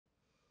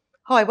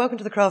Hi, welcome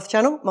to the Crafts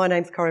channel. My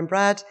name's Corinne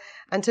Bradd,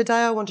 and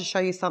today I want to show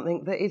you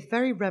something that is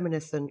very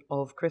reminiscent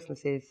of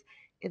Christmases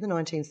in the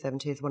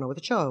 1970s when I was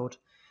a child,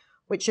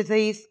 which are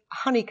these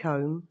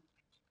honeycomb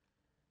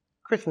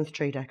Christmas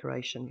tree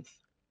decorations.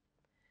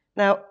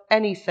 Now,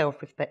 any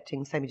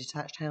self-respecting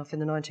semi-detached house in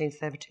the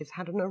 1970s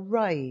had an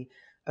array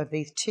of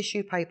these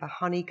tissue paper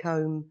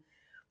honeycomb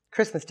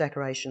Christmas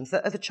decorations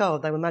that as a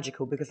child they were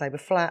magical because they were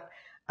flat,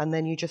 and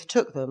then you just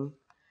took them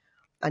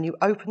and you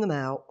opened them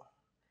out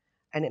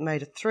and it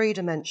made a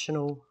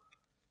three-dimensional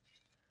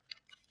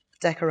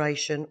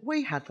decoration.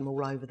 We had them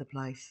all over the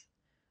place,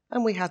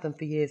 and we had them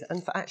for years.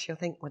 And for actually, I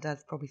think my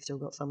dad's probably still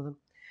got some of them.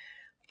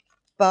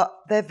 But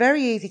they're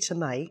very easy to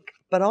make.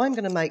 But I'm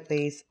going to make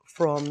these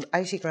from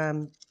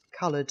 80-gram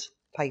coloured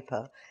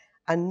paper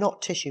and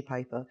not tissue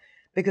paper,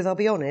 because I'll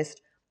be honest,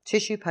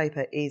 tissue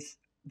paper is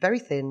very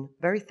thin,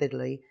 very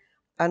fiddly,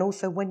 and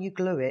also when you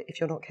glue it, if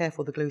you're not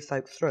careful, the glue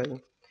soaks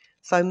through.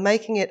 So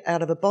making it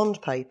out of a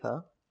bond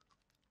paper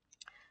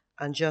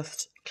and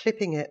just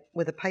clipping it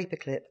with a paper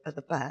clip at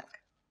the back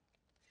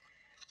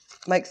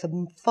makes a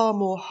far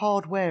more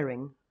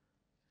hard-wearing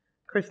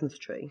Christmas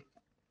tree.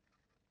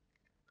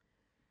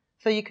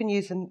 So you can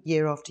use them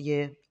year after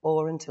year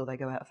or until they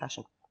go out of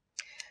fashion.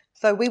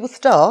 So we will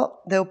start.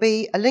 There'll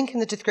be a link in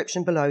the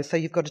description below, so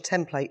you've got a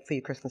template for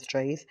your Christmas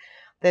trees.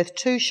 There's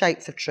 2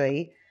 shapes of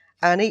tree,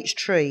 and each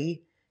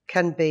tree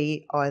can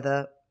be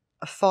either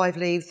 5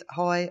 leaves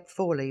high,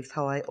 4 leaves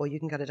high, or you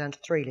can get it down to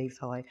 3 leaves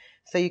high.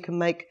 So you can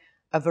make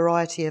a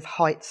variety of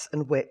heights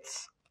and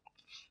widths.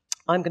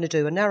 I'm going to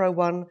do a narrow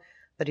one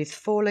that is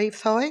 4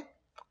 leaves high.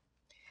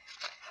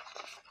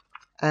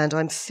 And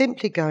I'm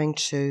simply going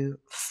to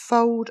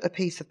fold a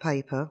piece of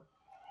paper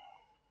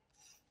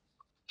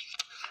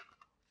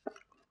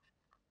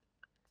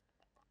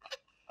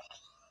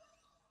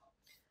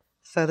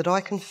so that I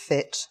can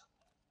fit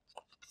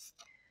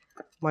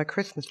my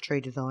Christmas tree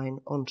design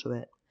onto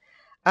it.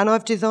 And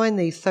I've designed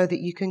these so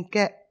that you can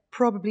get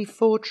probably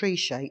 4 tree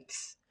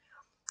shapes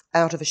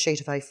out of a sheet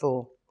of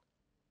A4.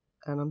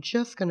 And I'm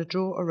just going to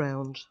draw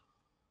around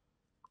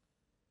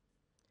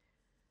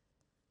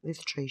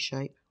this tree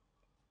shape.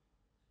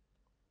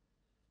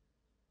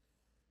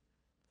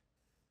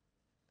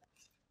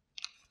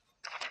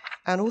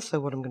 And also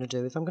what I'm going to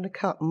do is I'm going to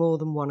cut more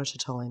than one at a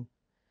time.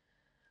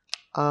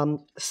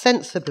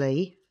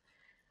 Sensibly,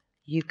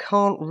 you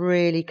can't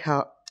really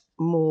cut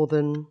more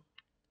than,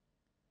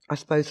 I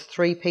suppose,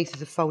 3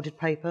 pieces of folded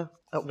paper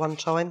at one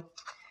time.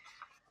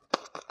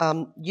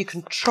 You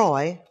can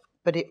try,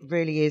 but it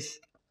really is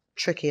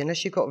tricky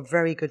unless you've got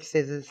very good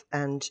scissors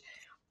and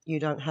you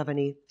don't have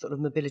any sort of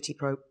mobility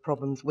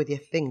problems with your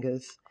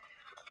fingers.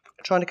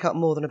 Trying to cut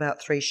more than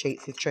about 3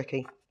 sheets is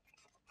tricky.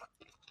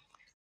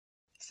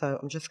 So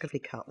I'm just going to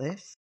cut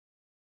this.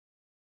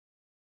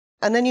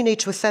 And then you need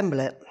to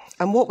assemble it.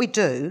 And what we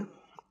do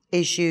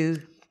is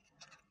you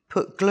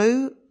put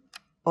glue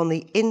on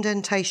the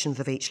indentations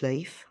of each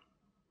leaf,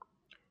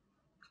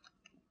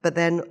 but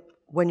then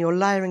when you're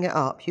layering it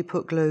up, you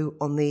put glue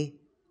on the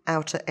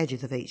outer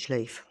edges of each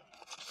leaf.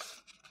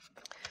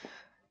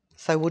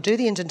 So we'll do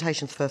the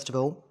indentations first of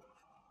all.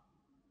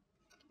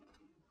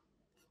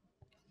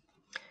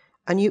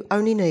 And you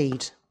only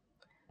need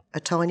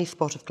a tiny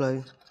spot of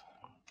glue.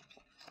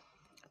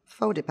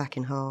 Fold it back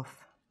in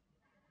half,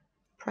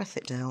 press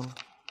it down.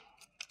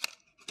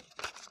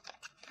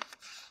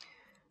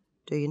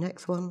 Do your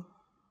next one.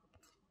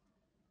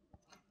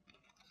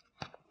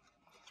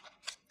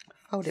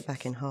 Fold it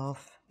back in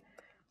half,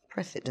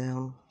 press it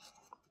down,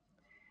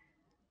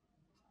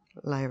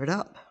 layer it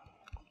up.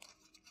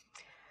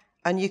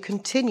 And you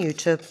continue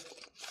to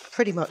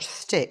pretty much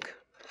stick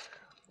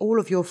all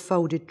of your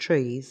folded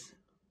trees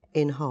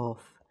in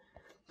half.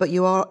 But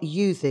you are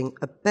using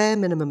a bare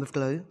minimum of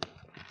glue.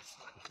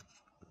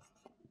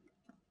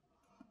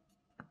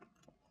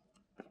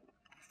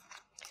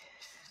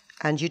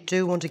 And you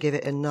do want to give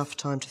it enough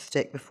time to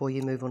stick before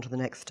you move on to the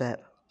next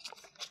step.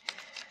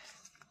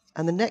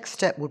 And the next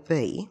step would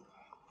be,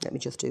 let me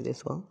just do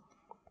this one.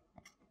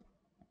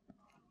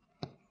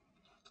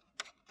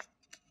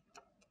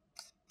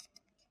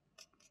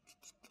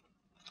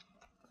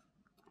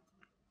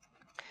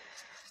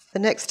 The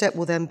next step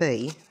will then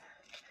be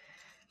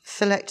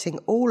selecting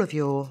all of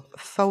your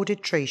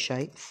folded tree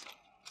shapes.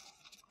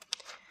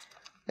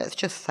 Let's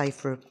just say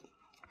for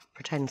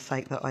pretend's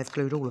sake that I've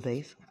glued all of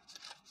these.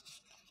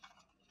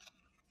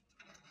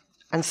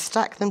 And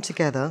stack them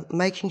together,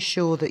 making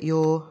sure that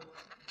your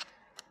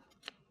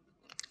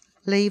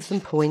leaves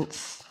and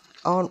points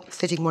aren't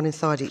sitting one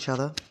inside each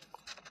other.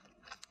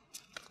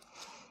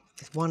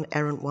 There's one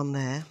errant one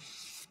there.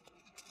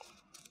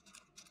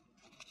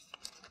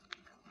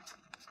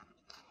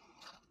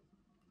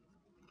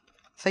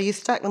 So you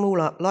stack them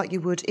all up like you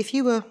would if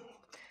you were,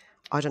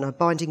 I don't know,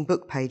 binding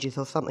book pages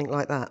or something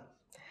like that.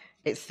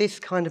 It's this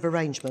kind of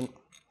arrangement.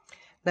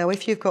 Now,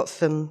 if you've got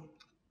some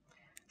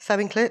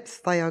sewing clips,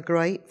 they are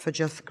great for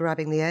just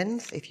grabbing the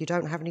ends. If you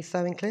don't have any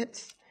sewing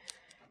clips,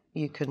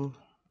 you can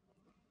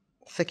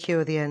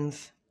secure the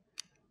ends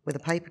with a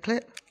paper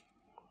clip.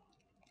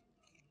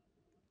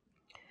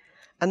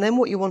 And then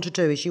what you want to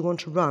do is you want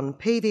to run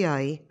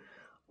PVA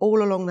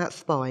all along that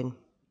spine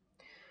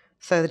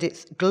so that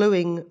it's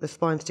gluing the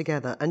spines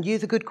together. And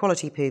use a good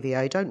quality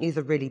PVA. Don't use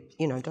a really,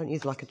 don't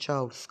use like a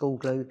child's school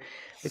glue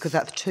because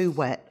that's too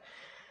wet.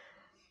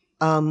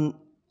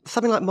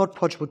 Something like Mod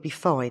Podge would be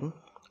fine.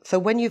 So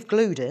when you've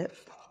glued it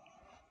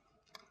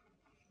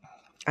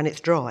and it's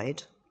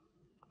dried,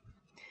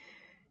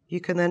 you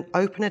can then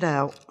open it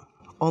out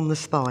on the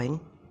spine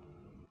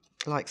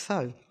like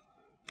so.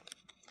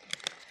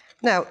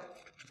 Now,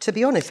 to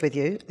be honest with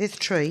you, this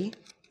tree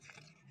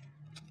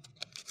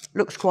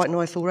looks quite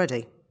nice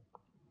already.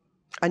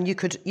 And you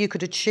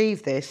could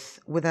achieve this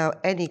without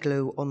any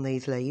glue on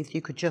these leaves.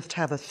 You could just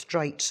have a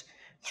straight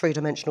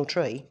three-dimensional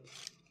tree.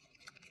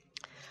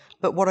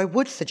 But what I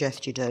would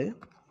suggest you do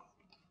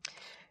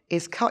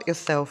is cut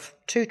yourself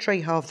 2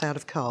 tree halves out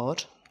of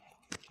card.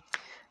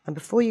 And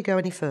before you go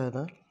any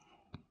further,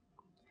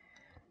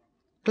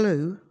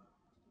 glue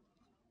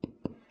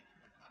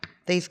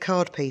these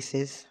card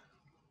pieces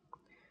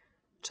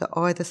to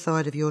either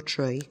side of your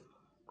tree.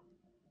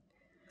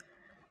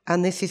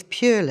 And this is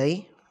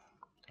purely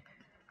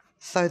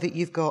so that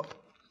you've got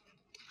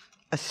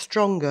a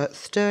stronger,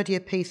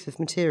 sturdier piece of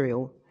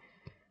material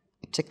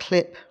to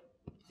clip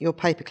your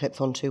paper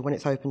clips onto when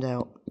it's opened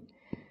out,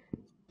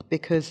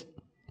 because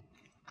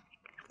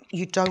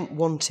you don't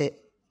want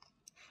it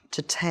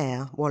to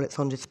tear while it's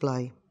on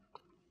display.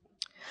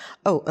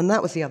 Oh, and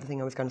that was the other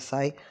thing I was going to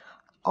say.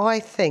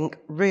 I think,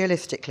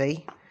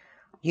 realistically,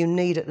 you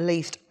need at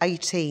least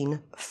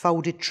 18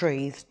 folded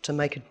trees to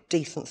make a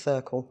decent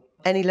circle.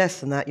 Any less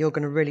than that, you're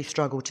going to really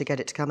struggle to get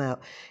it to come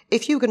out.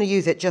 If you were going to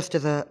use it just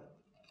as a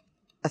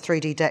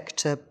 3D deck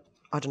to,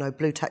 I don't know,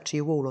 blue tack to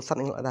your wall or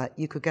something like that,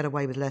 you could get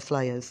away with less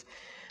layers.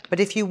 But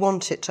if you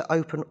want it to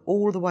open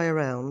all the way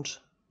around,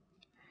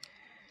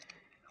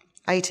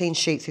 18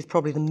 sheets is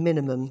probably the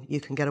minimum you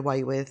can get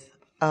away with.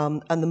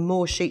 And the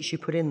more sheets you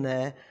put in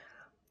there,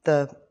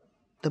 the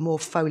more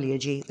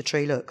foliagey the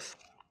tree looks.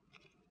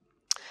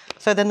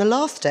 So then the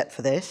last step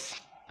for this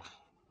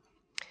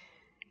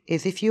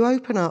is if you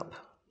open up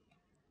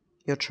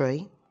your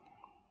tree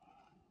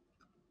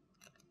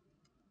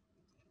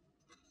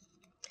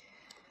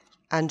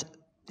and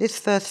this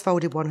first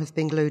folded one has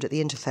been glued at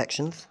the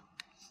intersections,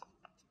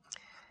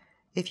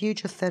 if you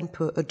just then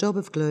put a dab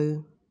of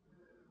glue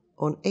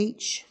on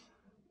each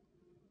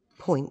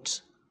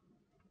point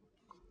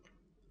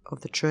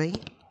of the tree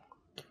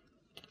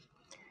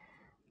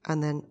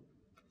and then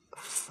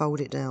fold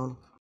it down.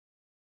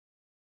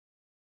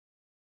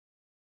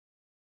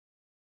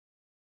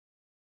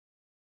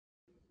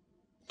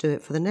 Do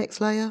it for the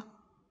next layer.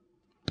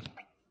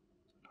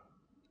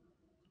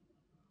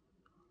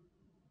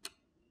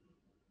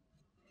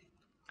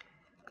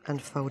 And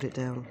fold it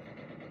down.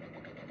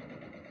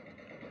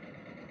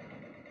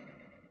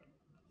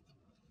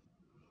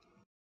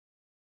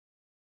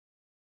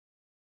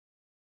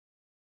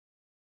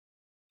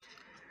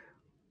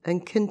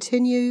 And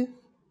continue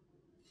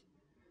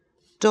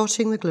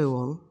dotting the glue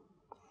on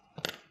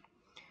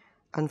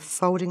and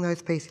folding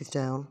those pieces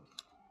down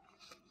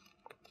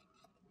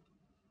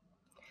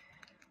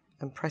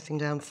and pressing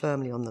down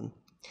firmly on them.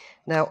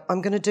 Now,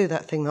 I'm going to do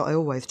that thing that I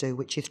always do,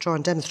 which is try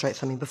and demonstrate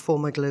something before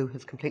my glue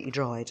has completely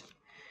dried.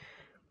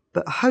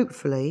 But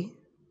hopefully,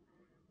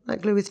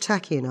 that glue is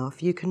tacky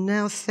enough. You can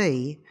now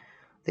see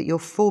that you're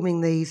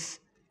forming these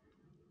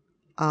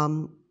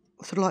sort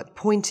of like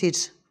pointed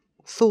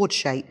sword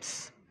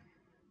shapes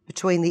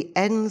between the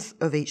ends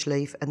of each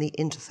leaf and the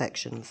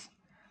intersections,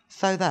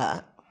 so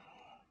that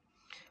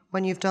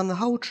when you've done the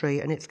whole tree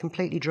and it's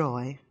completely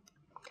dry,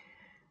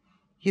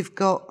 you've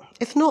got,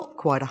 it's not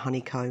quite a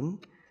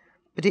honeycomb,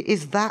 but it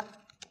is that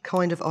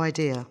kind of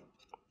idea.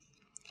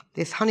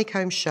 This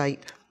honeycomb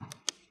shape.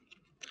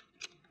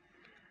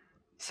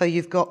 So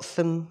you've got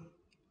some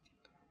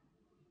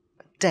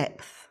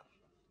depth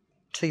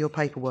to your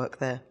paperwork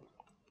there.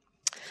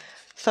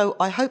 So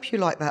I hope you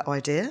like that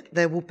idea.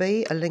 There will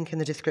be a link in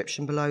the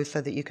description below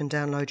so that you can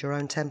download your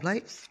own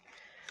templates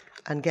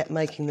and get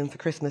making them for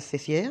Christmas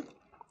this year.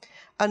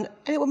 And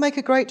it will make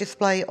a great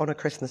display on a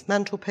Christmas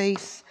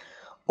mantelpiece,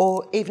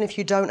 or even if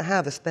you don't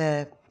have a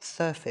spare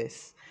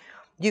surface,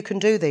 you can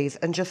do these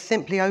and just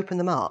simply open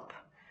them up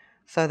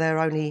so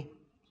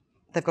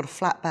they've got a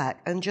flat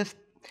back, and just,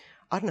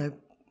 I don't know,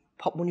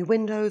 pop them on your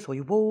windows or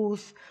your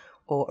walls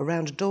or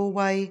around a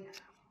doorway.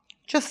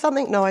 Just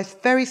something nice,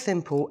 very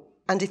simple,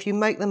 and if you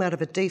make them out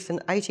of a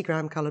decent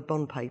 80-gram coloured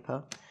bond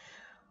paper,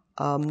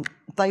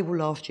 they will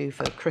last you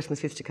for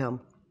Christmases to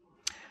come.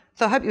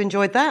 So I hope you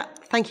enjoyed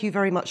that. Thank you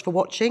very much for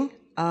watching.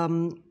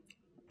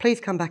 Please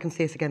come back and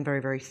see us again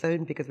very, very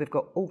soon, because we've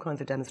got all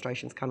kinds of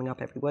demonstrations coming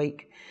up every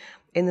week.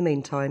 In the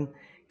meantime,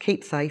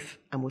 keep safe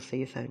and we'll see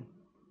you soon.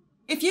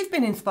 If you've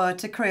been inspired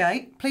to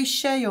create, please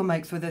share your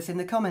makes with us in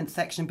the comments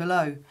section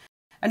below.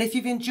 And if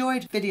you've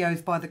enjoyed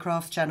videos by the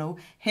Crafts channel,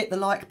 hit the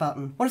like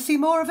button. Want to see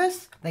more of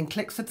us? Then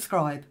click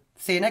subscribe.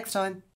 See you next time.